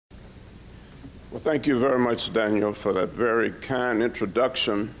Well, thank you very much, Daniel, for that very kind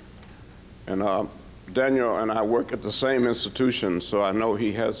introduction. And Daniel and I work at the same institution, so I know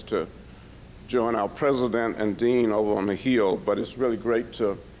he has to join our president and dean over on the Hill, but it's really great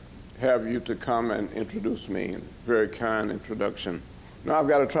to have you to come and introduce me. Very kind introduction. Now I've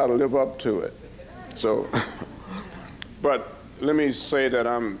got to try to live up to it. So, but let me say that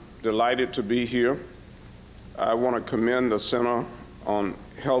I'm delighted to be here. I want to commend the Center on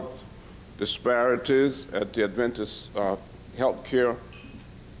Health Disparities at the Adventist HealthCare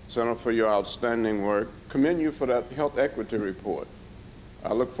Center for your outstanding work. Commend you for that health equity report.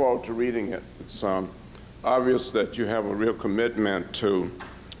 I look forward to reading it. It's obvious that you have a real commitment to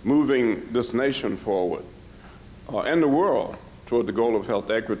moving this nation forward and the world toward the goal of health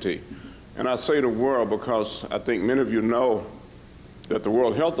equity. And I say the world because I think many of you know that the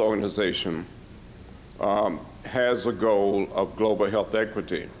World Health Organization has a goal of global health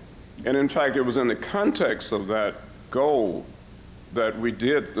equity. And in fact, it was in the context of that goal that we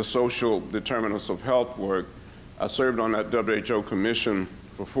did the social determinants of health work. I served on that WHO commission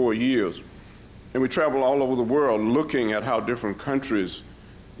for 4 years. And we traveled all over the world looking at how different countries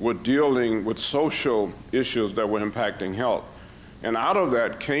were dealing with social issues that were impacting health. And out of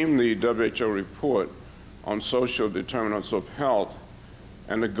that came the WHO report on social determinants of health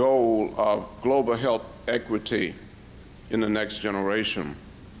and the goal of global health equity in the next generation.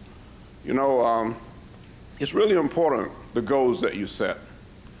 You know, it's really important, the goals that you set,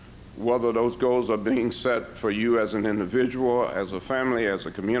 whether those goals are being set for you as an individual, as a family, as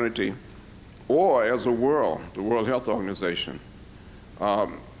a community, or as a world, the World Health Organization.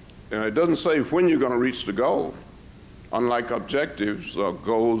 And it doesn't say when you're going to reach the goal. Unlike objectives,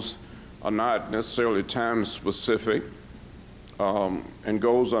 goals are not necessarily time specific, and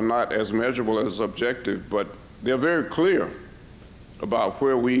goals are not as measurable as objectives, but they're very clear about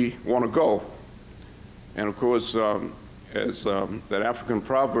where we want to go. And of course, as that African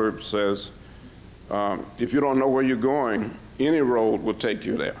proverb says, if you don't know where you're going, any road will take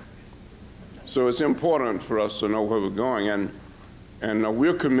you there. So it's important for us to know where we're going, and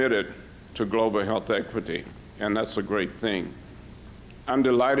we're committed to global health equity, and that's a great thing. I'm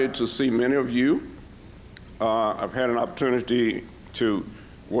delighted to see many of you. I've had an opportunity to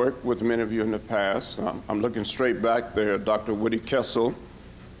work with many of you in the past. I'm looking straight back there, Dr. Woody Kessel,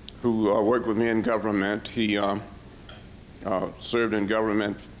 who worked with me in government. He served in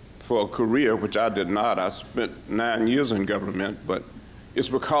government for a career, which I did not. I spent 9 years in government, but it's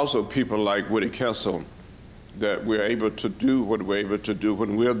because of people like Woody Kessel that we're able to do what we're able to do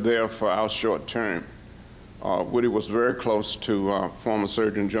when we're there for our short term. Woody was very close to former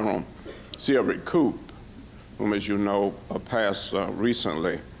Surgeon General C. Everett Koop, whom, as you know, passed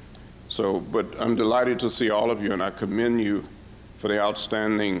recently. So, but I'm delighted to see all of you, and I commend you for the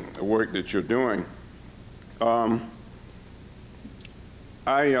outstanding work that you're doing. I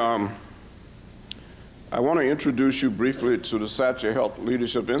want to introduce you briefly to the Satcher Health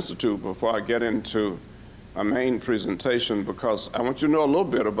Leadership Institute before I get into my main presentation, because I want you to know a little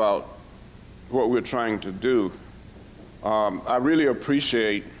bit about what we're trying to do. I really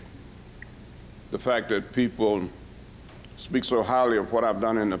appreciate the fact that people speak so highly of what I've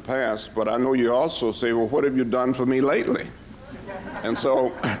done in the past, but I know you also say, well, what have you done for me lately? And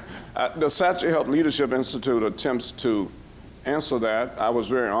so the Satcher Health Leadership Institute attempts to answer that. I was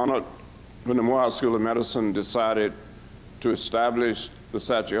very honored when the Morehouse School of Medicine decided to establish the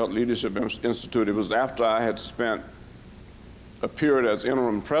Satcher Health Leadership Institute. It was after I had spent a period as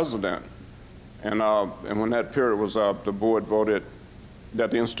interim president. And when that period was up, the board voted that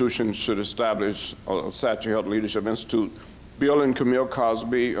the institution should establish a Satcher Health Leadership Institute. Bill and Camille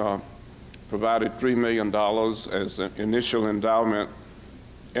Cosby provided $3 million as an initial endowment.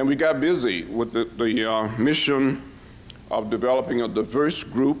 And we got busy with the mission of developing a diverse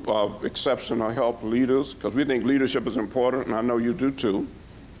group of exceptional health leaders, because we think leadership is important, and I know you do too.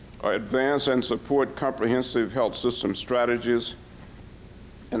 Advance and support comprehensive health system strategies,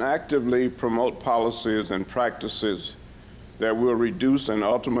 and actively promote policies and practices that will reduce and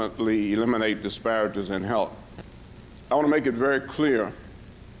ultimately eliminate disparities in health. I want to make it very clear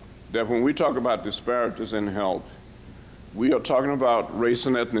that when we talk about disparities in health, we are talking about race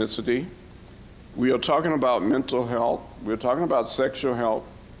and ethnicity, we are talking about mental health, we're talking about sexual health,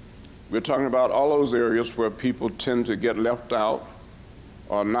 we're talking about all those areas where people tend to get left out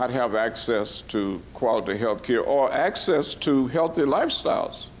or not have access to quality health care or access to healthy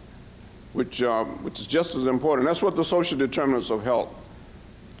lifestyles, which is just as important. That's what the social determinants of health,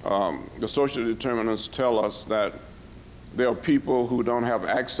 the social determinants tell us that there are people who don't have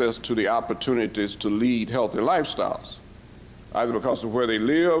access to the opportunities to lead healthy lifestyles. either because of where they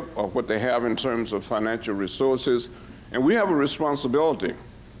live or what they have in terms of financial resources. And we have a responsibility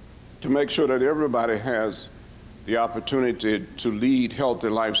to make sure that everybody has the opportunity to lead healthy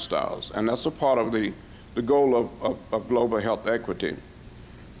lifestyles. And that's a part of the goal of global health equity.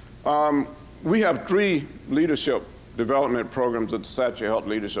 We have 3 leadership development programs at the Satcher Health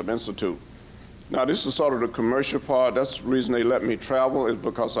Leadership Institute. Now, this is sort of the commercial part. That's the reason they let me travel, is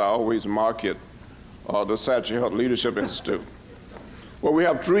because I always market the Satcher Health Leadership Institute. Well, we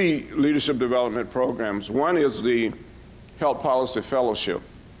have 3 leadership development programs. One is the Health Policy Fellowship,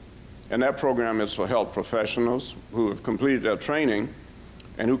 and that program is for health professionals who have completed their training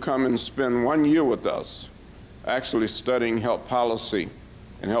and who come and spend 1 year with us actually studying health policy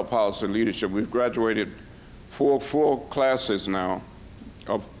and health policy leadership. We've graduated four classes now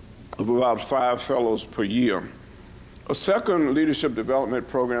of about 5 fellows per year. A second leadership development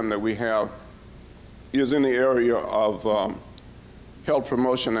program that we have is in the area of health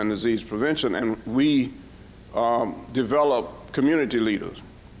promotion and disease prevention, and we develop community leaders.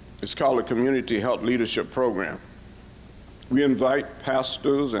 It's called a Community Health Leadership Program. We invite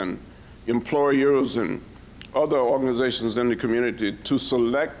pastors and employers and other organizations in the community to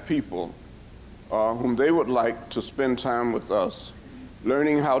select people whom they would like to spend time with us,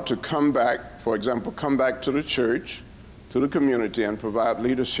 learning how to come back, for example, come back to the church, to the community, and provide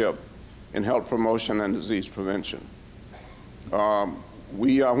leadership in health promotion and disease prevention.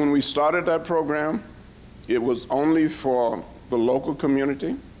 When we started that program, it was only for the local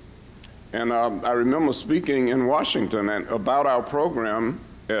community. And I remember speaking in Washington about our program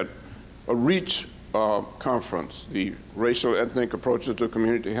at a REACH conference, the Racial Ethnic Approaches to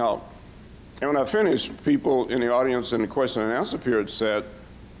Community Health. And when I finished, people in the audience in the question and answer period said,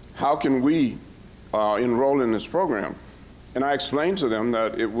 how can we enroll in this program? And I explained to them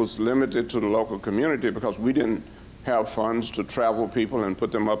that it was limited to the local community because we didn't have funds to travel people and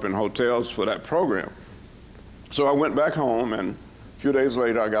put them up in hotels for that program. So I went back home, and a few days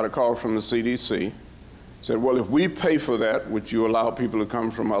later I got a call from the CDC. Said, well, if we pay for that, would you allow people to come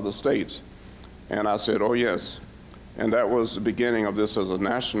from other states? And I said, oh, yes. And that was the beginning of this as a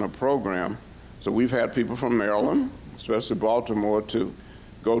national program. So we've had people from Maryland, especially Baltimore, to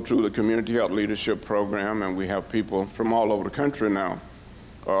go through the Community Health Leadership Program, and we have people from all over the country now.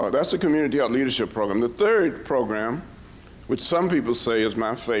 That's the Community Health Leadership Program. The third program, which some people say is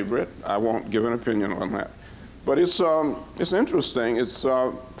my favorite, I won't give an opinion on that, but it's interesting. It's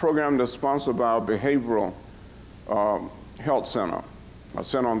a program that's sponsored by our Behavioral Health Center, a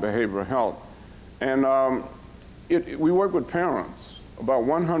Center on Behavioral Health. And we work with parents, about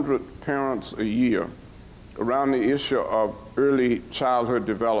 100 parents a year, around the issue of early childhood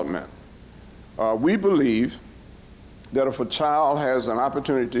development. We believe that if a child has an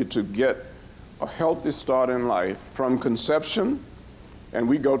opportunity to get a healthy start in life from conception, and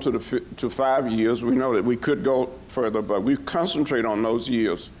we go to 5 years, we know that we could go further, but we concentrate on those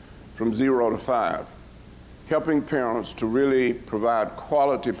years from 0 to 5, helping parents to really provide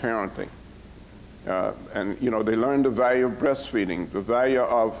quality parenting. And you know, they learn the value of breastfeeding, the value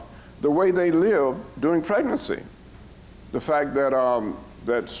of the way they live during pregnancy, the fact that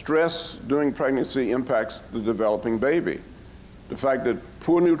that stress during pregnancy impacts the developing baby, the fact that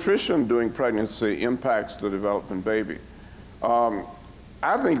poor nutrition during pregnancy impacts the developing baby.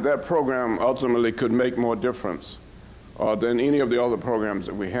 I think that program ultimately could make more difference than any of the other programs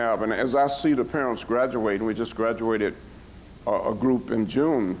that we have. And as I see the parents graduate, and we just graduated a group in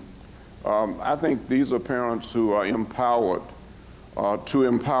June, I think these are parents who are empowered to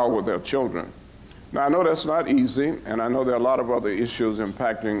empower their children. Now, I know that's not easy, and I know there are a lot of other issues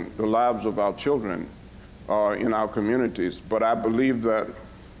impacting the lives of our children in our communities, but I believe that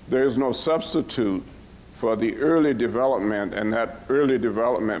there is no substitute for the early development, and that early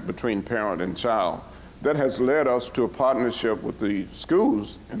development between parent and child. That has led us to a partnership with the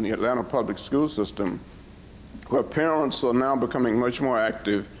schools in the Atlanta public school system, where parents are now becoming much more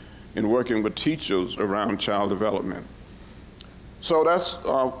active in working with teachers around child development. So that's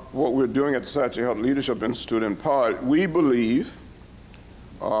what we're doing at the Satcher Health Leadership Institute in part. We believe,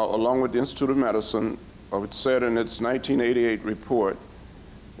 along with the Institute of Medicine, it said in its 1988 report,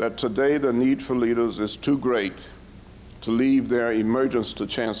 that today the need for leaders is too great to leave their emergence to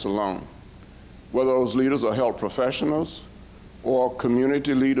chance alone. Whether those leaders are health professionals or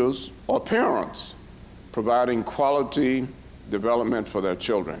community leaders or parents providing quality development for their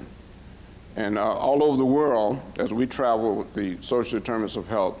children. And all over the world, as we travel with the social determinants of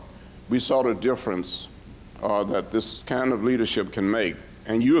health, we saw the difference that this kind of leadership can make.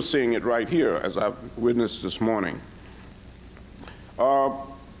 And you're seeing it right here, as I've witnessed this morning.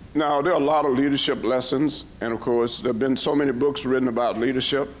 Now, there are a lot of leadership lessons, and of course, there have been so many books written about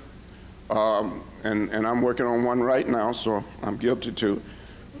leadership, and I'm working on one right now, so I'm guilty too.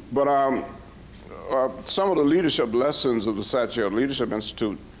 But some of the leadership lessons of the Satcher Leadership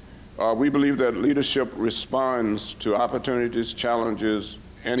Institute, we believe that leadership responds to opportunities, challenges,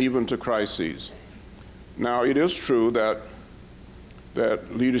 and even to crises. Now, it is true that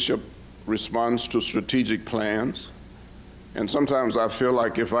leadership responds to strategic plans. And sometimes I feel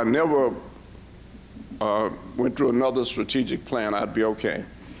like if I never went through another strategic plan, I'd be okay.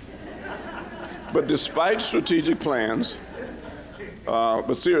 But despite strategic plans,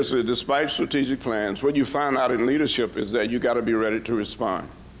 but seriously, despite strategic plans, what you find out in leadership is that you got to be ready to respond.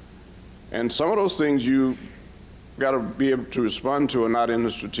 And some of those things you got to be able to respond to are not in the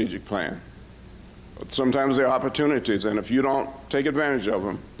strategic plan. But sometimes there are opportunities, and if you don't take advantage of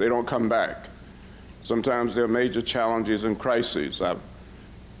them, they don't come back. Sometimes there are major challenges and crises.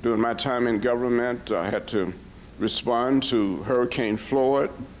 During my time in government, I had to respond to Hurricane Floyd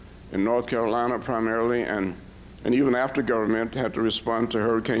in North Carolina primarily, and even after government, had to respond to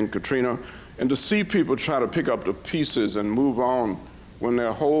Hurricane Katrina. And to see people try to pick up the pieces and move on when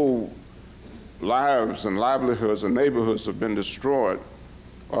their whole lives and livelihoods and neighborhoods have been destroyed,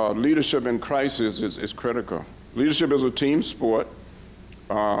 leadership in crisis is critical. Leadership is a team sport.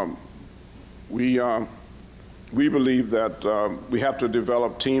 We believe that we have to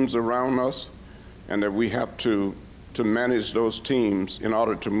develop teams around us, and that we have to manage those teams in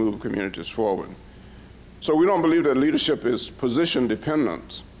order to move communities forward. So we don't believe that leadership is position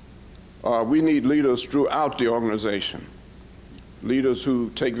dependent. We need leaders throughout the organization, leaders who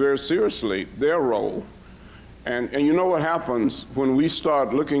take very seriously their role. And you know what happens when we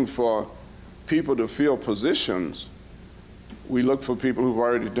start looking for people to fill positions? We look for people who've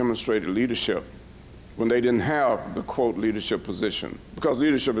already demonstrated leadership when they didn't have the, quote, leadership position, because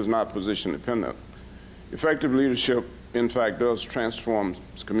leadership is not position dependent. Effective leadership, in fact, does transform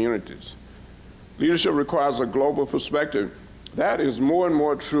communities. Leadership requires a global perspective. That is more and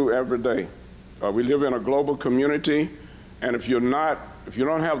more true every day. We live in a global community, and if you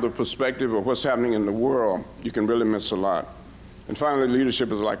don't have the perspective of what's happening in the world, you can really miss a lot. And finally,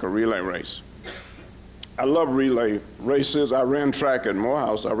 leadership is like a relay race. I love relay races. I ran track at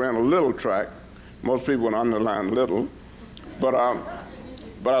Morehouse. I ran a little track. Most people would underline little. But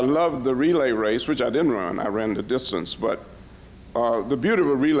I love the relay race, which I didn't run. I ran the distance. But the beauty of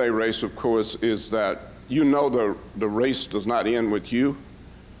a relay race, of course, is that you know the race does not end with you.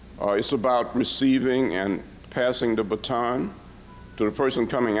 It's about receiving and passing the baton to the person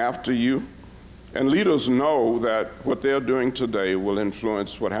coming after you. And leaders know that what they're doing today will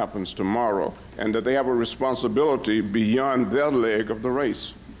influence what happens tomorrow, and that they have a responsibility beyond their leg of the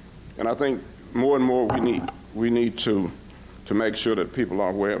race. And I think more and more we need to make sure that people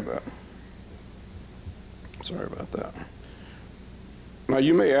are aware of that. Sorry about that. Now,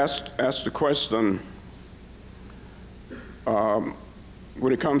 you may ask the question,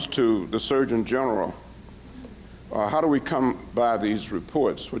 when it comes to the Surgeon General, how do we come by these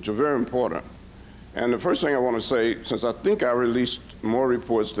reports, which are very important? And the first thing I want to say, since I think I released more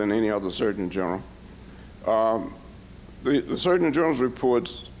reports than any other Surgeon General, the Surgeon General's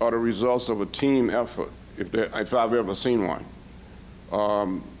reports are the results of a team effort, if I've ever seen one.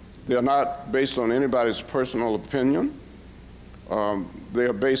 They're not based on anybody's personal opinion. They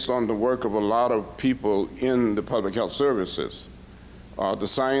are based on the work of a lot of people in the public health services. The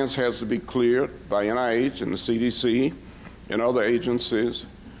science has to be cleared by NIH and the CDC and other agencies.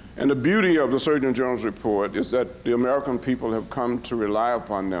 And the beauty of the Surgeon General's report is that the American people have come to rely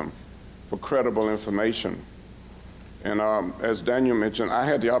upon them for credible information. And as Daniel mentioned, I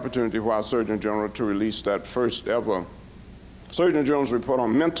had the opportunity while Surgeon General to release that first ever Surgeon General's report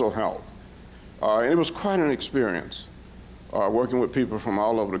on mental health. And it was quite an experience working with people from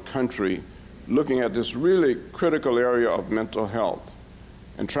all over the country, looking at this really critical area of mental health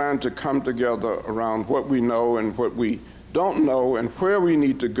and trying to come together around what we know and what we don't know and where we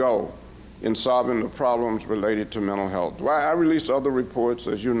need to go in solving the problems related to mental health. Well, I released other reports,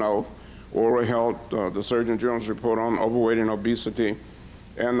 as you know, oral health, the Surgeon General's report on overweight and obesity,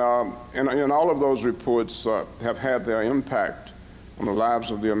 and all of those reports have had their impact on the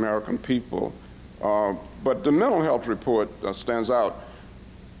lives of the American people. But the mental health report stands out.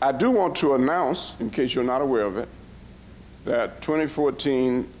 I do want to announce, in case you're not aware of it, that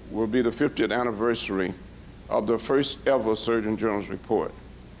 2014 will be the 50th anniversary of the first ever Surgeon General's report.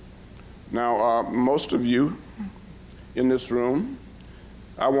 Now, most of you in this room,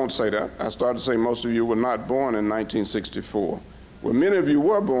 I won't say that. I started to say most of you were not born in 1964. Well, many of you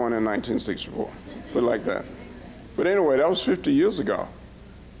were born in 1964, put it like that. But anyway, that was 50 years ago.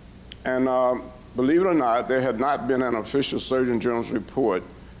 And believe it or not, there had not been an official Surgeon General's report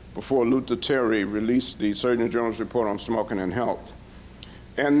before Luther Terry released the Surgeon General's report on smoking and health.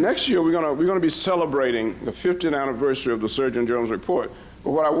 And next year, we're gonna be celebrating the 50th anniversary of the Surgeon General's report.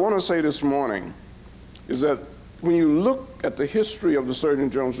 But what I want to say this morning is that when you look at the history of the Surgeon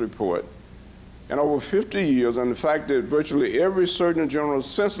General's report, and over 50 years, and the fact that virtually every Surgeon General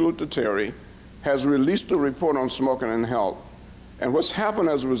since Luther Terry has released a report on smoking and health, and what's happened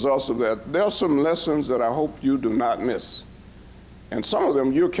as a result of that, there are some lessons that I hope you do not miss. And some of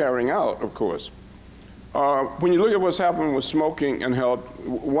them you're carrying out, of course. When you look at what's happened with smoking and health,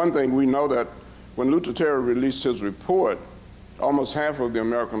 one thing we know that when Luther Terry released his report, almost half of the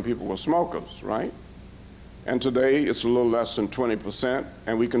American people were smokers, right? And today it's a little less than 20%,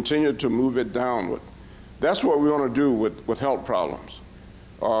 and we continue to move it downward. That's what we want to do with health problems.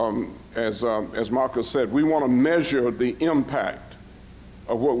 As Marcus said, we want to measure the impact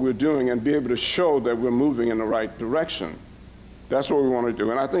of what we're doing and be able to show that we're moving in the right direction. That's what we want to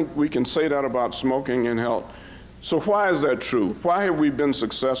do. And I think we can say that about smoking and health. So why is that true? Why have we been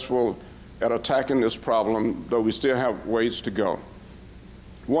successful at attacking this problem, though we still have ways to go?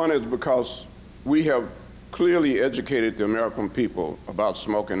 One is because we have clearly educated the American people about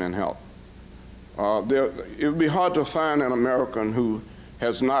smoking and health. It would be hard to find an American who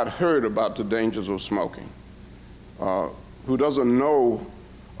has not heard about the dangers of smoking, who doesn't know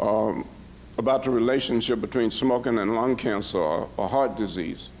about the relationship between smoking and lung cancer or heart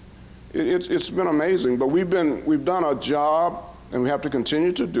disease. It's been amazing, but we've done a job, and we have to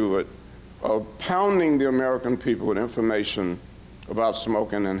continue to do it, of pounding the American people with information about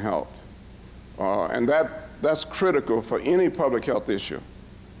smoking and health. And that's critical for any public health issue.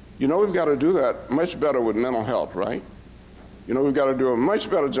 You know, we've got to do that much better with mental health, right? You know, we've got to do a much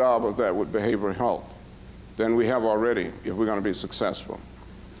better job of that with behavioral health than we have already if we're going to be successful.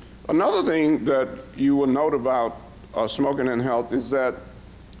 Another thing that you will note about smoking and health is that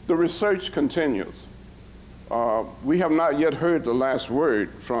the research continues. We have not yet heard the last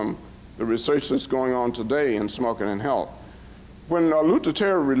word from the research that's going on today in smoking and health. When Luther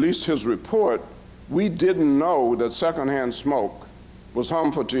Terry released his report, we didn't know that secondhand smoke was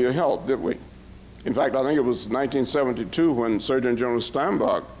harmful to your health, did we? In fact, I think it was 1972 when Surgeon General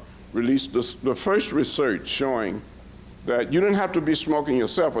Steinbach released the first research showing that you didn't have to be smoking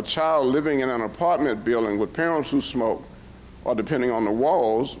yourself. A child living in an apartment building with parents who smoke, or depending on the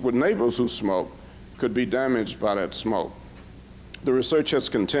walls, with neighbors who smoke, could be damaged by that smoke. The research has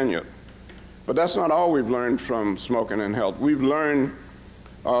continued. But that's not all we've learned from smoking and health. We've learned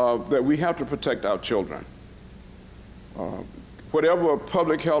that we have to protect our children. Whatever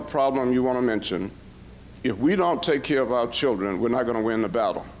public health problem you want to mention, if we don't take care of our children, we're not going to win the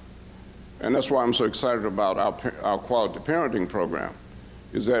battle. And that's why I'm so excited about our quality parenting program,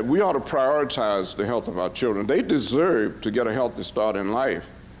 is that we ought to prioritize the health of our children. They deserve to get a healthy start in life.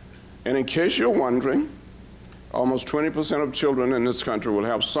 And in case you're wondering, almost 20% of children in this country will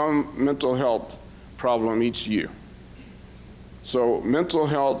have some mental health problem each year. So mental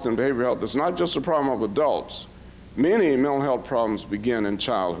health and behavioral health is not just a problem of adults. Many mental health problems begin in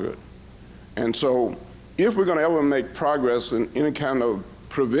childhood. And so if we're going to ever make progress in any kind of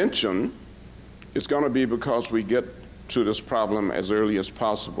prevention, it's going to be because we get to this problem as early as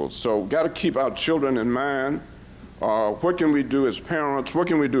possible. So we've got to keep our children in mind. What can we do as parents? What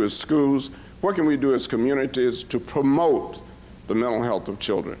can we do as schools? What can we do as communities to promote the mental health of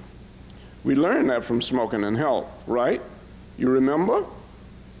children? We learned that from smoking and health, right? You remember?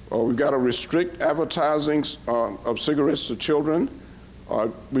 We've got to restrict advertising of cigarettes to children.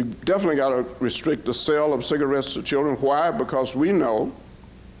 We definitely got to restrict the sale of cigarettes to children. Why? Because we know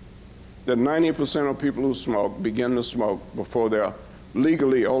that 90% of people who smoke begin to smoke before they're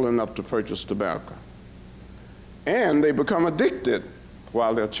legally old enough to purchase tobacco. And they become addicted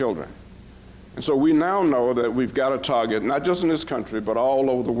while they're children. And so we now know that we've got to target, not just in this country, but all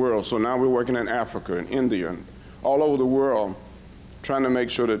over the world. So now we're working in Africa and India and all over the world, trying to make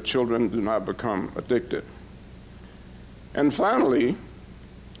sure that children do not become addicted. And finally,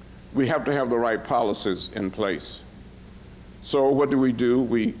 we have to have the right policies in place. So what do?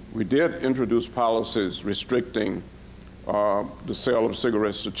 We did introduce policies restricting the sale of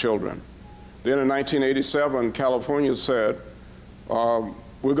cigarettes to children. Then in 1987, California said,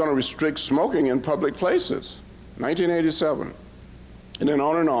 we're going to restrict smoking in public places, 1987. And then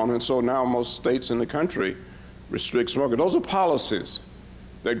on, and so now most states in the country restrict smoking. Those are policies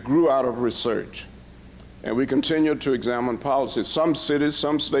that grew out of research. And we continue to examine policies. Some cities,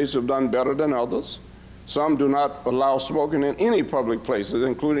 some states have done better than others. Some do not allow smoking in any public places,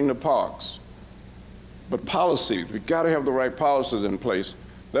 including the parks. But policies, we've got to have the right policies in place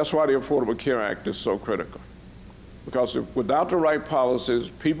That's why the Affordable Care Act is so critical. Because without the right policies,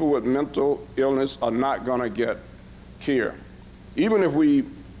 people with mental illness are not going to get care. Even if we,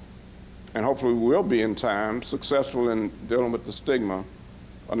 and hopefully we will be in time, successful in dealing with the stigma,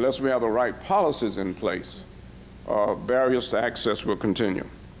 unless we have the right policies in place, barriers to access will continue.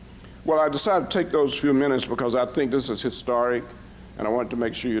 Well, I decided to take those few minutes because I think this is historic, and I wanted to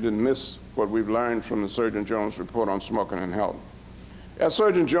make sure you didn't miss what we've learned from the Surgeon General's report on smoking and health. As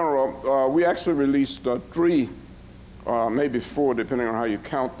Surgeon General, we actually released 3, maybe 4, depending on how you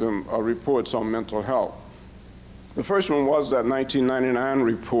count them, reports on mental health. The first one was that 1999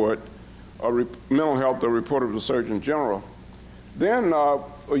 report, Mental Health, the report of the Surgeon General. Then, a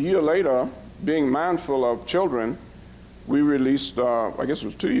year later, being mindful of children, we released, I guess it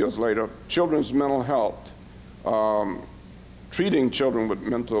was 2 years later, Children's Mental Health. Treating children with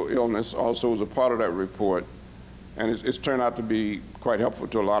mental illness also was a part of that report, and it's turned out to be quite helpful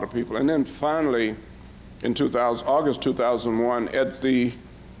to a lot of people. And then finally, in August 2001, at the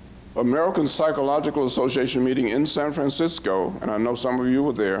American Psychological Association meeting in San Francisco, and I know some of you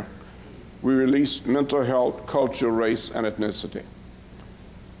were there, we released Mental Health, Culture, Race, and Ethnicity.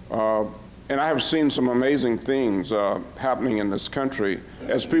 And I have seen some amazing things happening in this country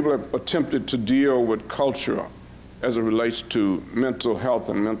as people have attempted to deal with culture as it relates to mental health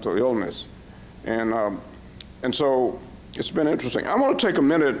and mental illness. And so it's been interesting. I want to take a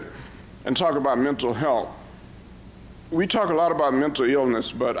minute and talk about mental health. We talk a lot about mental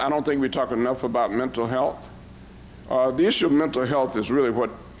illness, but I don't think we talk enough about mental health. The issue of mental health is really what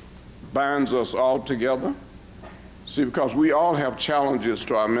binds us all together. See, because we all have challenges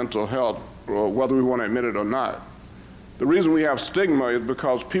to our mental health, whether we want to admit it or not. The reason we have stigma is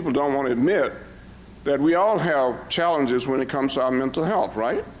because people don't want to admit that we all have challenges when it comes to our mental health,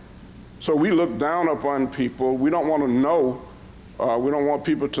 right? So we look down upon people. We don't want to know, we don't want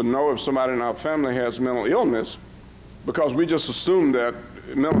people to know if somebody in our family has mental illness, because we just assume that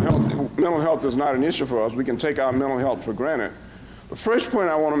mental health is not an issue for us. We can take our mental health for granted. The first point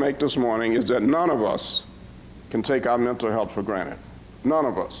I want to make this morning is that none of us can take our mental health for granted. None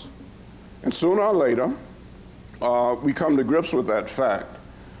of us. And sooner or later, we come to grips with that fact,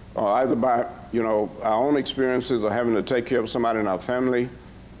 either by our own experiences of having to take care of somebody in our family,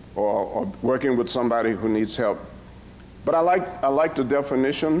 or working with somebody who needs help. But I like the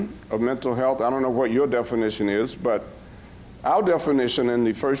definition of mental health. I don't know what your definition is, but our definition in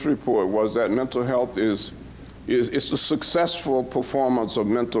the first report was that mental health is the successful performance of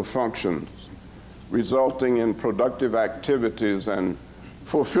mental functions, resulting in productive activities and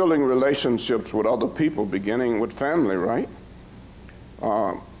fulfilling relationships with other people, beginning with family, right?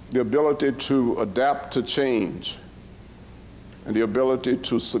 The ability to adapt to change, and the ability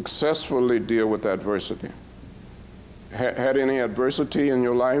to successfully deal with adversity. Had any adversity in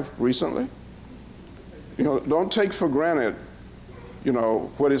your life recently? Don't take for granted,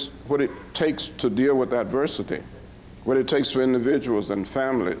 what it takes to deal with adversity, what it takes for individuals and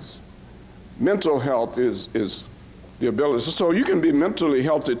families. Mental health is the ability. So you can be mentally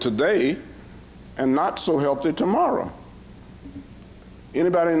healthy today and not so healthy tomorrow.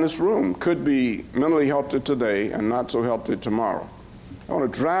 Anybody in this room could be mentally healthy today and not so healthy tomorrow. I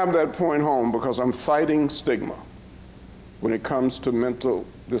want to drive that point home because I'm fighting stigma when it comes to mental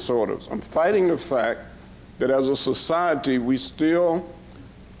disorders. I'm fighting the fact that as a society, we still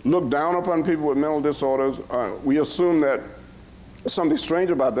look down upon people with mental disorders. We assume that there's something strange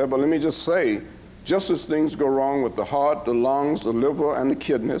about that, but let me just say, just as things go wrong with the heart, the lungs, the liver, and the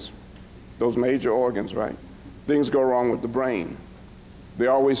kidneys, those major organs, right? Things go wrong with the brain. They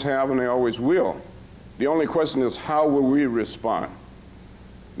always have and they always will. The only question is, how will we respond?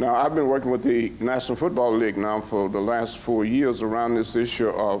 Now, I've been working with the National Football League now for the last 4 years around this issue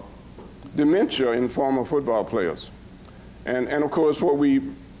of dementia in former football players. And of course, what we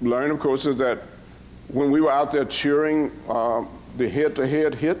learned, of course, is that when we were out there cheering the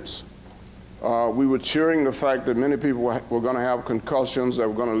head-to-head hits, we were cheering the fact that many people were going to have concussions that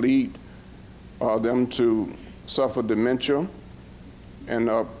were going to lead them to suffer dementia. And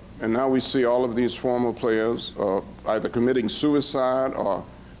now we see all of these former players either committing suicide or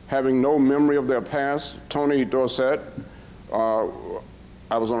having no memory of their past. Tony Dorsett,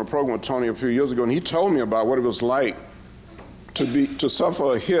 I was on a program with Tony a few years ago, and he told me about what it was like to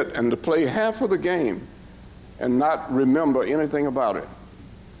suffer a hit and to play half of the game and not remember anything about it.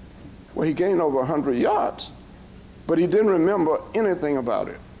 Well, he gained over 100 yards, but he didn't remember anything about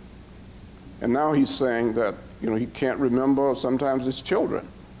it. And now he's saying that he can't remember sometimes his children.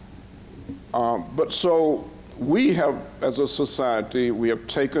 But so we have, as a society, we have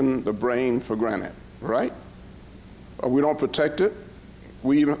taken the brain for granted, right? We don't protect it.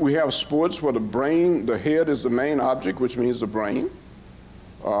 We have sports where the head is the main object, which means the brain.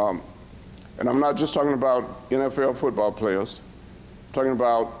 And I'm not just talking about NFL football players. I'm talking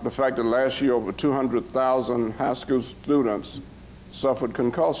about the fact that last year over 200,000 high school students suffered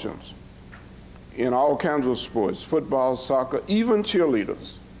concussions in all kinds of sports, football, soccer, even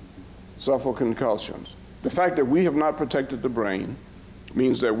cheerleaders suffer concussions. The fact that we have not protected the brain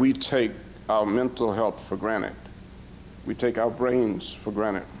means that we take our mental health for granted. We take our brains for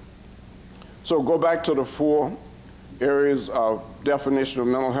granted. So go back to the 4 areas of definition of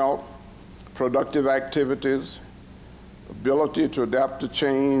mental health: productive activities, ability to adapt to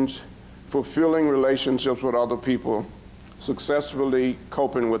change, fulfilling relationships with other people, successfully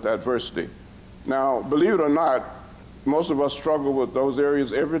coping with adversity. Now, believe it or not, most of us struggle with those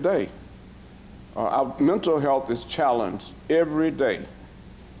areas every day. Our mental health is challenged every day.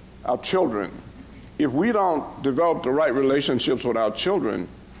 Our children, if we don't develop the right relationships with our children,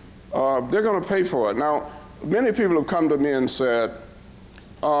 they're going to pay for it. Now, many people have come to me and said,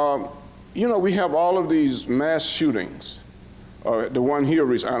 you know, we have all of these mass shootings. The one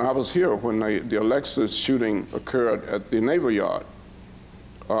here, and I was here when the Alexis shooting occurred at the Naval Yard.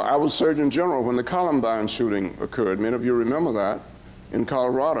 I was Surgeon General when the Columbine shooting occurred. Many of you remember that in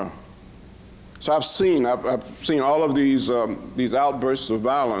Colorado. So I've seen all of these outbursts of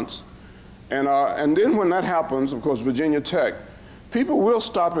violence, and then when that happens, of course, Virginia Tech, people will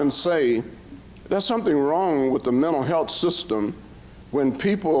stop and say, there's something wrong with the mental health system when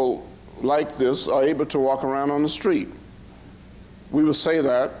people like this are able to walk around on the street. We will say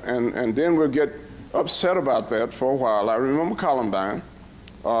that, and then we'll get upset about that for a while. I remember Columbine.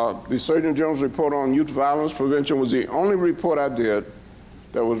 The Surgeon General's report on youth violence prevention was the only report I did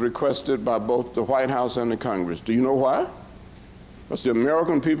that was requested by both the White House and the Congress. Do you know why? Because the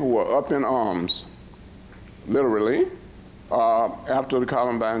American people were up in arms, literally, after the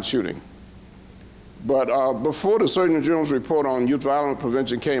Columbine shooting. But before the Surgeon General's report on youth violence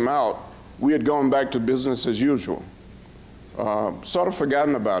prevention came out, we had gone back to business as usual, sort of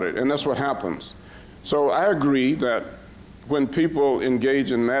forgotten about it, and that's what happens. So I agree that when people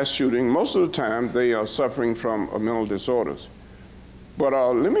engage in mass shooting, most of the time they are suffering from mental disorders. But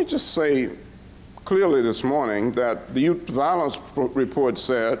let me just say clearly this morning that the youth violence report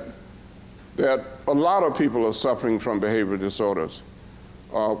said that a lot of people are suffering from behavioral disorders.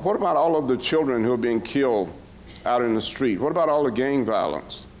 What about all of the children who are being killed out in the street? What about all the gang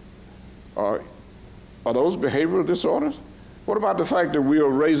violence? Are those behavioral disorders? What about the fact that we are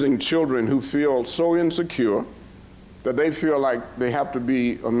raising children who feel so insecure that they feel like they have to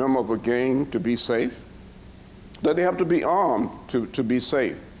be a member of a gang to be safe, that they have to be armed to be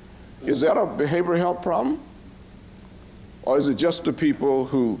safe? Is that a behavioral health problem? Or is it just the people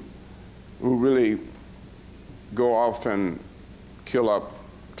who really go off and kill up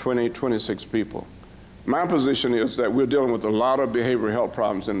 20, 26 people? My position is that we're dealing with a lot of behavioral health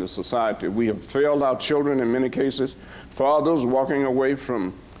problems in the society. We have failed our children in many cases. Fathers walking away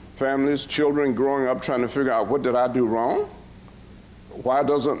from families, children growing up trying to figure out, what did I do wrong? Why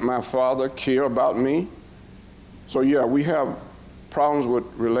doesn't my father care about me? So yeah, we have problems with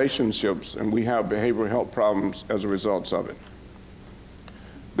relationships, and we have behavioral health problems as a result of it.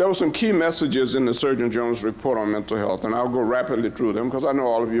 There were some key messages in the Surgeon General's report on mental health, and I'll go rapidly through them because I know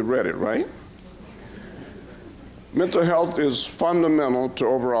all of you read it, right? Mental health is fundamental to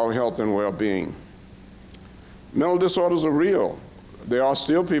overall health and well-being. Mental disorders are real. There are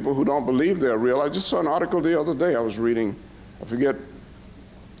still people who don't believe they're real. I just saw an article the other day I was reading, I forget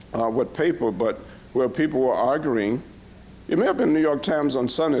what paper, but where people were arguing. It may have been New York Times on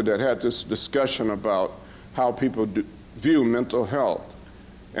Sunday that had this discussion about how people view mental health.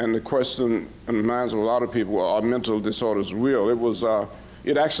 And the question in the minds of a lot of people, are mental disorders real?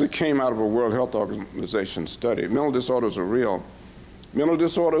 It actually came out of a World Health Organization study. Mental disorders are real. Mental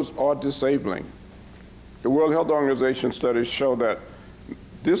disorders are disabling. The World Health Organization studies show that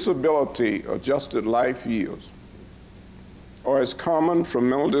disability-adjusted life years are as common from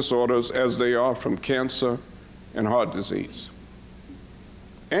mental disorders as they are from cancer and heart disease.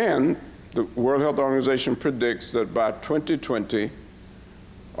 And the World Health Organization predicts that by 2020,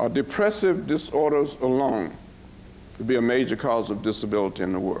 depressive disorders alone would be a major cause of disability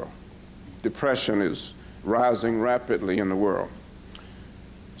in the world. Depression is rising rapidly in the world.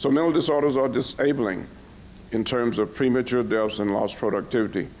 So mental disorders are disabling in terms of premature deaths and lost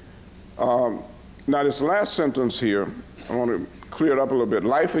productivity. Now this last sentence here, I want to clear it up a little bit.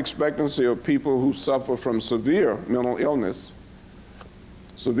 Life expectancy of people who suffer from severe mental illness,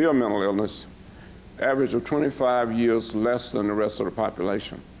 average of 25 years less than the rest of the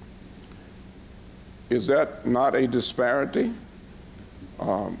population. Is that not a disparity?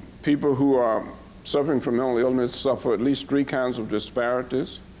 People who are suffering from mental illness suffer at least 3 kinds of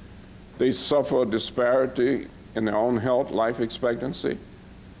disparities. They suffer a disparity in their own health, life expectancy.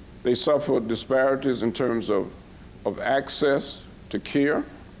 They suffer disparities in terms of access to care,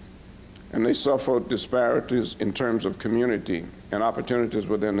 and they suffer disparities in terms of community and opportunities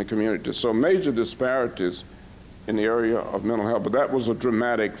within the community. So major disparities in the area of mental health, but that was a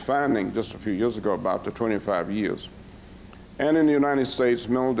dramatic finding just a few years ago, about the 25 years. And in the United States,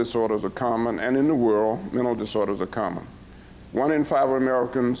 mental disorders are common, and in the world, mental disorders are common. 1 in 5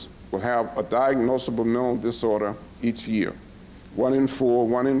 Americans will have a diagnosable mental disorder each year. 1 in 4,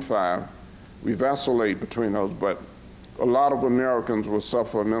 1 in 5. We vacillate between those, but a lot of Americans will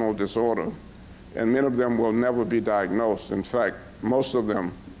suffer a mental disorder, and many of them will never be diagnosed. In fact, most of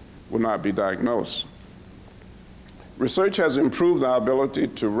them will not be diagnosed. Research has improved our ability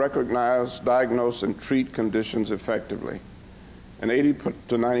to recognize, diagnose, and treat conditions effectively. And 80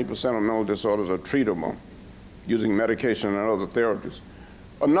 to 90% of mental disorders are treatable using medication and other therapies.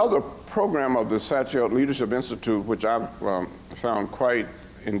 Another program of the Satcher Leadership Institute, which I've found quite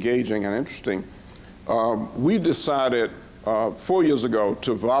engaging and interesting, we decided 4 years ago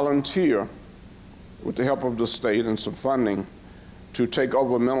to volunteer with the help of the state and some funding to take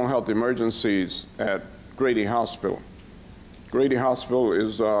over mental health emergencies at Grady Hospital. Grady Hospital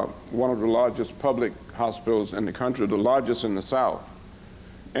is one of the largest public hospitals in the country, the largest in the South.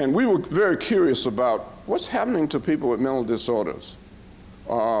 And we were very curious about what's happening to people with mental disorders.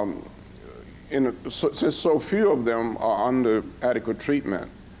 Since so few of them are under adequate treatment.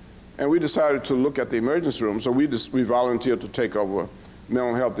 And we decided to look at the emergency room, so we volunteered to take over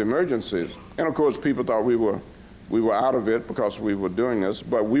mental health emergencies. And of course, people thought we were out of it because we were doing this,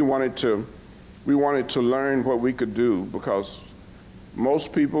 but we wanted to learn what we could do, because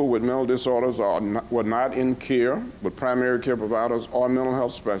most people with mental disorders were not in care with primary care providers or mental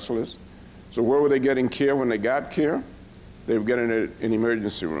health specialists. So where were they getting care when they got care? They were getting it in the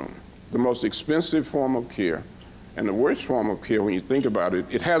emergency room. The most expensive form of care and the worst form of care when you think about it.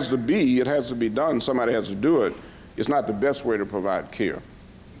 It has to be done, somebody has to do it. It's not the best way to provide care.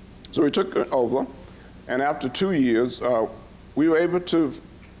 So we took it over, and after 2 years, we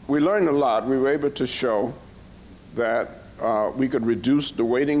learned a lot. We were able to show that we could reduce the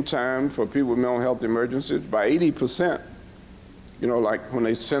waiting time for people with mental health emergencies by 80%. You know, like when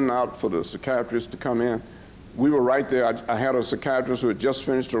they send out for the psychiatrist to come in, we were right there. I had a psychiatrist who had just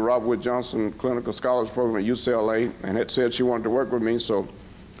finished the Robert Wood Johnson Clinical Scholars Program at UCLA and had said she wanted to work with me, so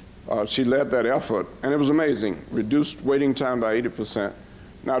she led that effort, and it was amazing. Reduced waiting time by 80%.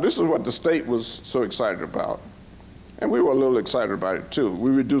 Now, this is what the state was so excited about, and we were a little excited about it too.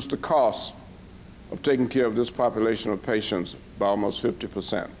 We reduced the cost of taking care of this population of patients by almost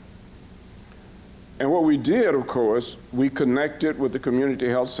 50%. And what we did, of course, we connected with the community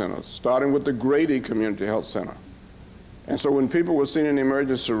health centers, starting with the Grady Community Health Center. And so when people were seen in the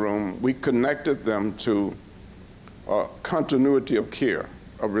emergency room, we connected them to continuity of care,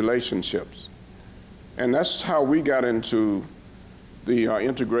 of relationships. And that's how we got into the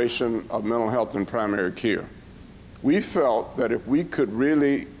integration of mental health and primary care. We felt that if we could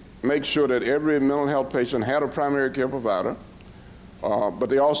really make sure that every mental health patient had a primary care provider, but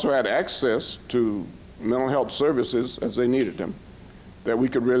they also had access to mental health services as they needed them, that we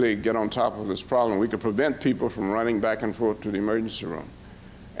could really get on top of this problem. We could prevent people from running back and forth to the emergency room.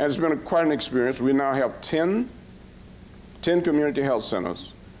 And it's been quite an experience. We now have 10 community health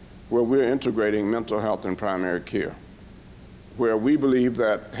centers where we're integrating mental health and primary care, where we believe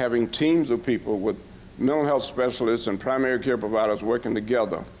that having teams of people with mental health specialists and primary care providers working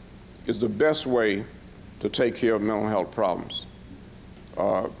together is the best way to take care of mental health problems.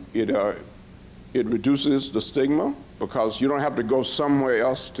 It reduces the stigma, because you don't have to go somewhere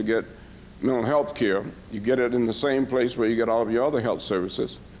else to get mental health care. You get it in the same place where you get all of your other health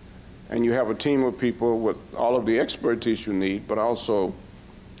services. And you have a team of people with all of the expertise you need, but also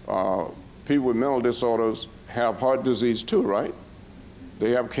people with mental disorders have heart disease too, right?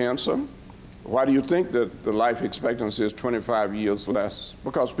 They have cancer. Why do you think that the life expectancy is 25 years less?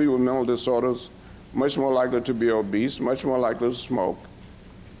 Because people with mental disorders are much more likely to be obese, much more likely to smoke.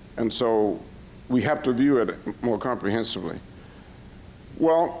 And so we have to view it more comprehensively.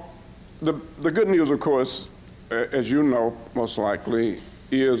 Well, the good news, of course, as you know, most likely,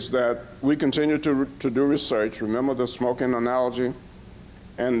 is that we continue to do research. Remember the smoking analogy?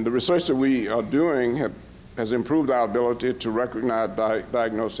 And the research that we are doing has improved our ability to recognize,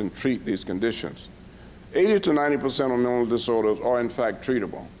 diagnose, and treat these conditions. 80 to 90% of mental disorders are in fact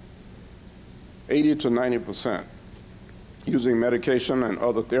treatable. 80 to 90%, using medication and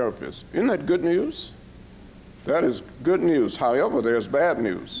other therapies. Isn't that good news? That is good news. However, there's bad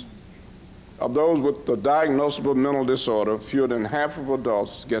news. Of those with the diagnosable mental disorder, fewer than half of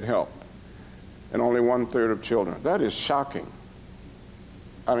adults get help, and only 1/3 of children. That is shocking.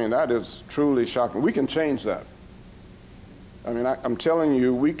 I mean, that is truly shocking. We can change that. I mean, I'm telling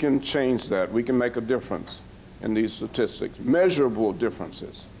you, we can change that. We can make a difference in these statistics, measurable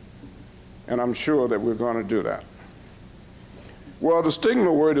differences. And I'm sure that we're going to do that. Well, the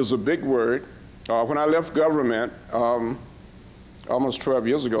stigma word is a big word. When I left government, almost 12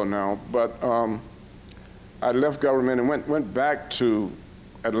 years ago now, but I left government and went back to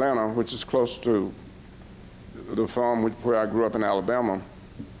Atlanta, which is close to the farm where I grew up in Alabama.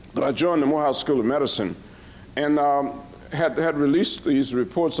 But I joined the Morehouse School of Medicine and had released these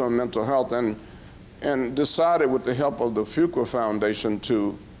reports on mental health and decided with the help of the Fuqua Foundation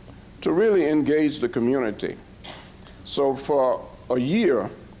to really engage the community. So for a year,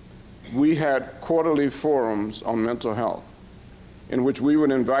 we had quarterly forums on mental health in which we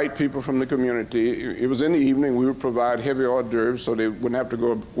would invite people from the community. It was in the evening. We would provide heavy hors d'oeuvres so they wouldn't have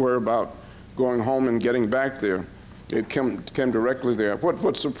to worry about going home and getting back there. It came directly there.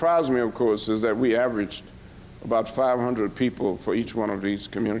 What surprised me, of course, is that we averaged about 500 people for each one of these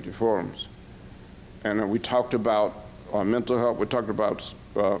community forums. And we talked about mental health. We talked about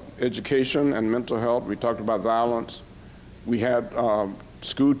education and mental health. We talked about violence. We had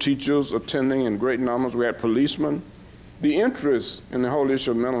school teachers attending in great numbers. We had policemen. The interest in the whole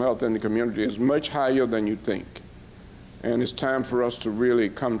issue of mental health in the community is much higher than you think. And it's time for us to really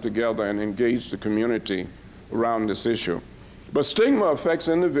come together and engage the community around this issue. But stigma affects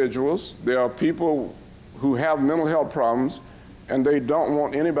individuals. There are people who have mental health problems and they don't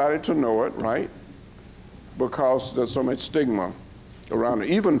want anybody to know it, right? Because there's so much stigma around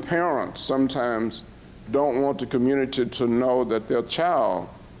it. Even parents sometimes don't want the community to know that their child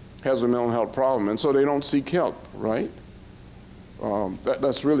has a mental health problem, and so they don't seek help, right?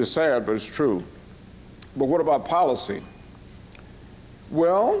 That's really sad, but it's true. But what about policy?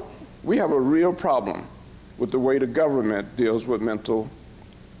 Well, we have a real problem with the way the government deals with mental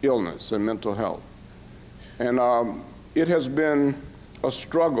illness and mental health. And it has been a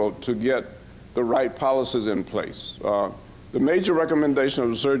struggle to get the right policies in place. The major recommendation of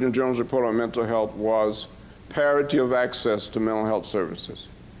the Surgeon General's report on mental health was parity of access to mental health services.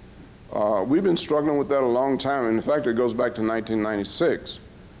 We've been struggling with that a long time. In fact, it goes back to 1996.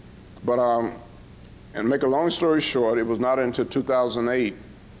 But, and make a long story short, it was not until 2008,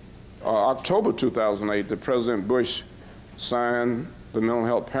 October 2008, that President Bush signed the Mental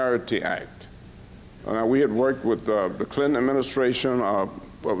Health Parity Act. We had worked with the Clinton administration,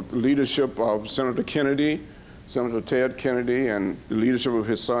 leadership of Senator Kennedy, Senator Ted Kennedy, and the leadership of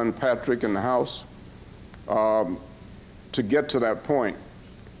his son Patrick in the House to get to that point.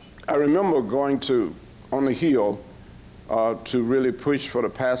 I remember going on the Hill to really push for the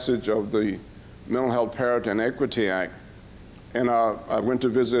passage of the Mental Health Parity and Equity Act. And I went to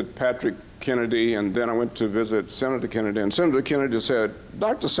visit Patrick Kennedy, and then I went to visit Senator Kennedy. And Senator Kennedy said,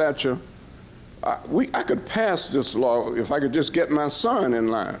 Dr. Satcher, I could pass this law if I could just get my son in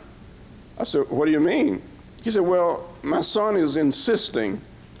line. I said, what do you mean? He said, well, my son is insisting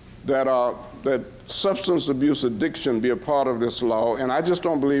that, that substance abuse addiction be a part of this law, and I just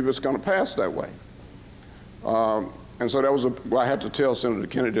don't believe it's going to pass that way. And so that was I had to tell Senator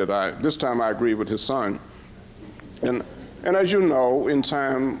Kennedy that this time I agreed with his son. And as you know, in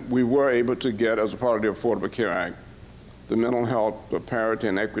time, we were able to get, as a part of the Affordable Care Act, the Mental Health, the Parity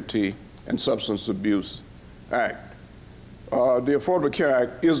and Equity and Substance Abuse Act. The Affordable Care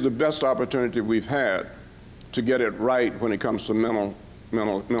Act is the best opportunity we've had to get it right when it comes to mental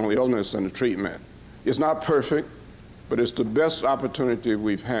illness and the treatment. It's not perfect, but it's the best opportunity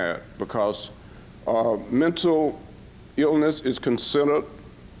we've had because mental illness is considered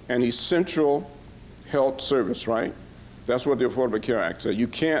an essential health service, right? That's what the Affordable Care Act says. You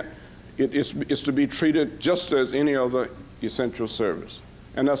can't, it's to be treated just as any other essential service.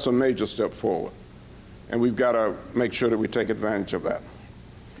 And that's a major step forward. And we've got to make sure that we take advantage of that.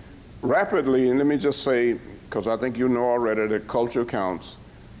 Rapidly, and let me just say, because I think you know already that culture counts.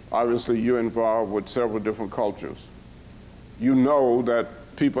 Obviously, you're involved with several different cultures. You know that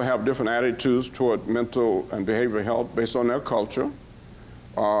people have different attitudes toward mental and behavioral health based on their culture.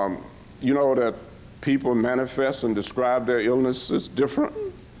 You know that people manifest and describe their illnesses different.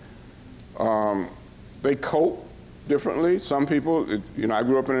 They cope differently. Some people, you know, I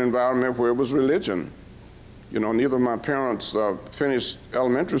grew up in an environment where it was religion. You know, neither of my parents finished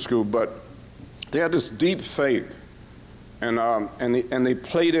elementary school, but they had this deep faith, and they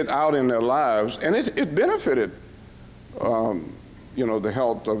played it out in their lives, and it benefited, you know, the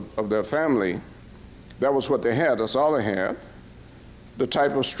health of their family. That was what they had. That's all they had. The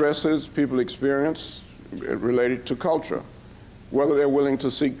type of stresses people experience related to culture. Whether they're willing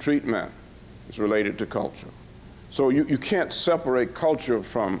to seek treatment is related to culture. So you can't separate culture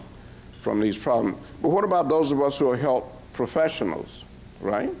from these problems. But what about those of us who are health professionals,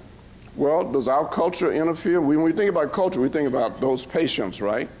 right? Well, does our culture interfere? When we think about culture, we think about those patients,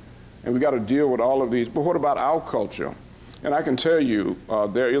 right? And we got to deal with all of these. But what about our culture? And I can tell you,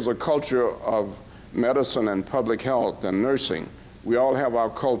 there is a culture of medicine and public health and nursing. We all have our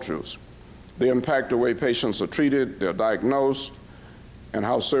cultures. They impact the way patients are treated, they're diagnosed, and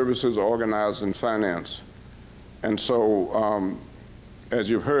how services are organized and financed. And so, as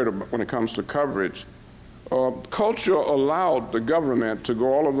you've heard when it comes to coverage, culture allowed the government to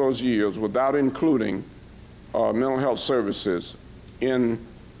go all of those years without including mental health services in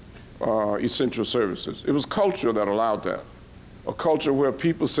essential services. It was culture that allowed that. A culture where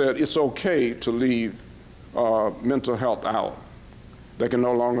people said it's okay to leave mental health out. That can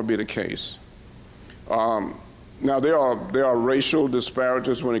no longer be the case. Now there are racial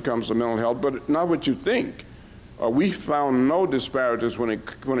disparities when it comes to mental health, but not what you think. We found no disparities when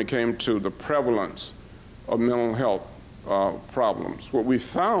it came to the prevalence of mental health problems. What we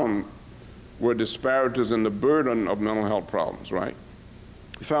found were disparities in the burden of mental health problems, right?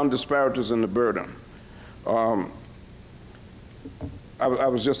 We found disparities in the burden. I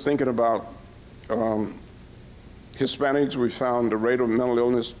was just thinking about Hispanics. We found the rate of mental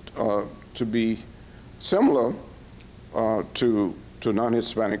illness to be similar to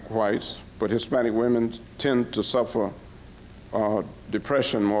non-Hispanic whites, but Hispanic women tend to suffer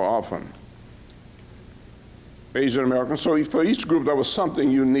depression more often. Asian Americans, so for each group there was something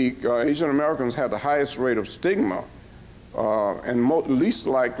unique. Asian Americans had the highest rate of stigma and least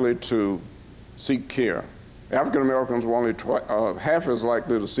likely to seek care. African Americans were only half as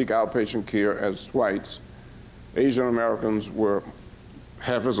likely to seek outpatient care as whites. Asian Americans were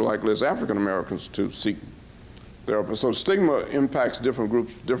half as likely as African Americans to seek therapy. So stigma impacts different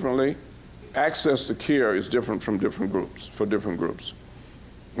groups differently. Access to care is different from different groups, for different groups.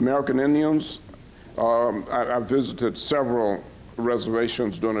 American Indians, I visited several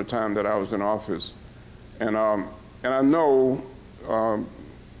reservations during the time that I was in office. And I know,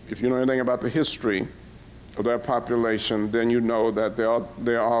 if you know anything about the history of that population, then you know that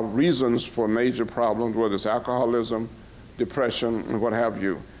there are reasons for major problems, whether it's alcoholism, depression, and what have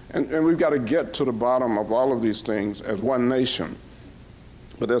you. And we've got to get to the bottom of all of these things as one nation.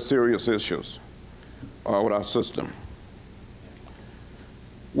 But they're serious issues with our system.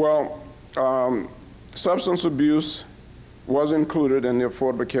 Well, substance abuse was included in the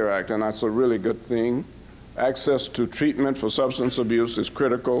Affordable Care Act, and that's a really good thing. Access to treatment for substance abuse is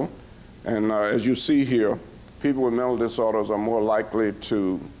critical. And as you see here, people with mental disorders are more likely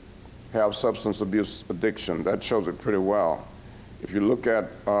to have substance abuse addiction. That shows it pretty well. If you look at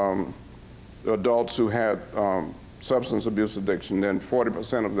the adults who had substance abuse addiction, then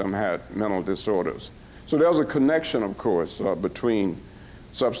 40% of them had mental disorders. So there's a connection, of course, between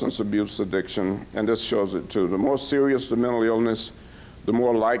substance abuse addiction, and this shows it too. The more serious the mental illness, the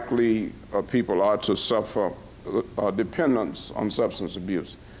more likely people are to suffer dependence on substance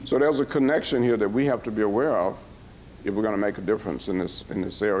abuse. So there's a connection here that we have to be aware of if we're going to make a difference in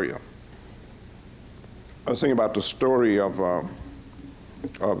this area. I was thinking about the story of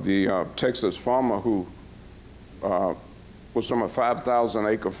the Texas farmer who was from a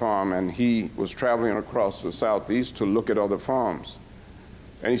 5,000-acre farm, and he was traveling across the southeast to look at other farms.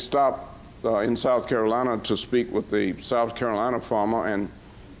 And he stopped in South Carolina to speak with the South Carolina farmer, and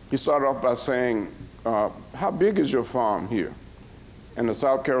he started off by saying, how big is your farm here? And the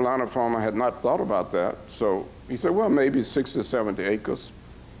South Carolina farmer had not thought about that, so he said, well, maybe 60, 70 acres.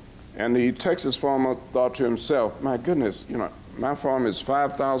 And the Texas farmer thought to himself, my goodness, you know, my farm is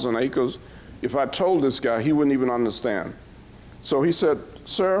 5,000 acres. If I told this guy, he wouldn't even understand. So he said,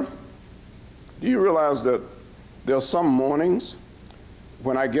 sir, do you realize that there are some mornings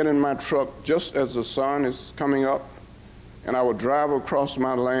when I get in my truck just as the sun is coming up, and I would drive across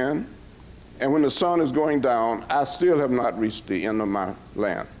my land, and when the sun is going down, I still have not reached the end of my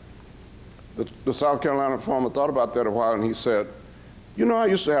land. The South Carolina farmer thought about that a while, and he said, you know, I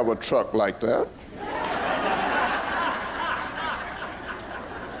used to have a truck like that.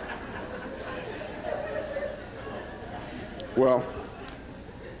 Well,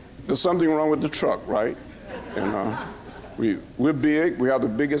 there's something wrong with the truck, right? And we're big. We have the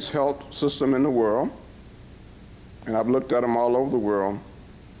biggest health system in the world. And I've looked at them all over the world.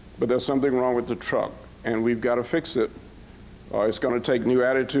 But there's something wrong with the truck, and we've got to fix it. It's going to take new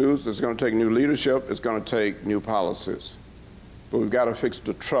attitudes. It's going to take new leadership. It's going to take new policies. but we've got to fix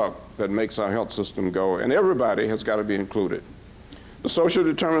the truck that makes our health system go, and everybody has got to be included. The social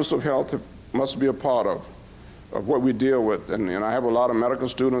determinants of health must be a part of what we deal with, and I have a lot of medical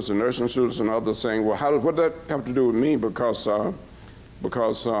students and nursing students and others saying, well, what does that have to do with me? Because you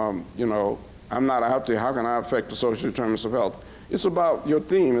know, I'm not out there, how can I affect the social determinants of health? It's about your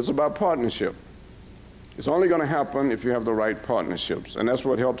theme, it's about partnership. It's only going to happen if you have the right partnerships, and that's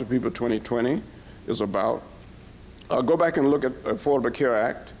what Health to People 2020 is about. Go back and look at the Affordable Care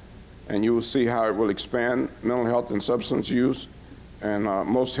Act, and you will see how it will expand mental health and substance use. And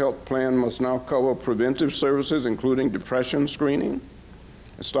most health plans must now cover preventive services, including depression screening.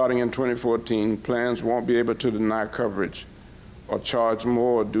 And starting in 2014, plans won't be able to deny coverage or charge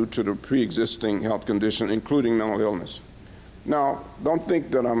more due to the pre-existing health condition, including mental illness. Now, don't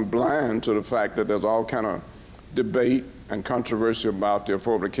think that I'm blind to the fact that there's all kind of debate and controversy about the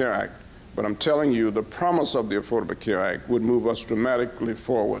Affordable Care Act, but I'm telling you the promise of the Affordable Care Act would move us dramatically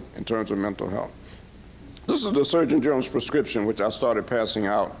forward in terms of mental health. This is the Surgeon General's prescription, which I started passing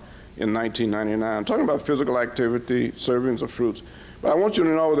out in 1999. I'm talking about physical activity, servings of fruits, but I want you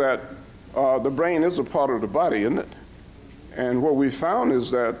to know that the brain is a part of the body, isn't it? And what we found is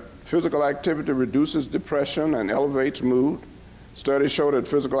that physical activity reduces depression and elevates mood. Studies show that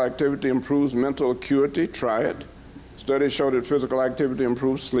physical activity improves mental acuity. Try it. Studies show that physical activity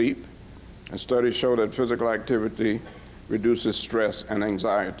improves sleep. And studies show that physical activity reduces stress and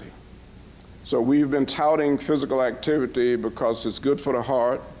anxiety. So we've been touting physical activity because it's good for the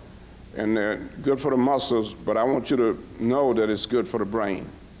heart and good for the muscles, but I want you to know that it's good for the brain,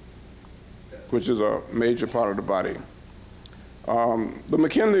 which is a major part of the body. The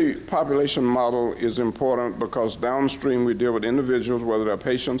McKinley population model is important because downstream we deal with individuals, whether they're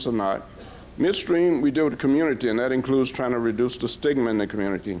patients or not. Midstream we deal with the community, and that includes trying to reduce the stigma in the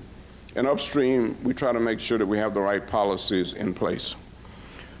community. And upstream we try to make sure that we have the right policies in place.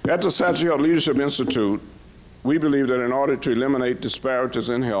 At the Satcher Health Leadership Institute, we believe that in order to eliminate disparities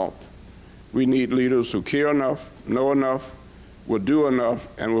in health, we need leaders who care enough, know enough, will do enough,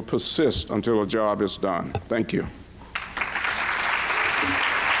 and will persist until a job is done. Thank you.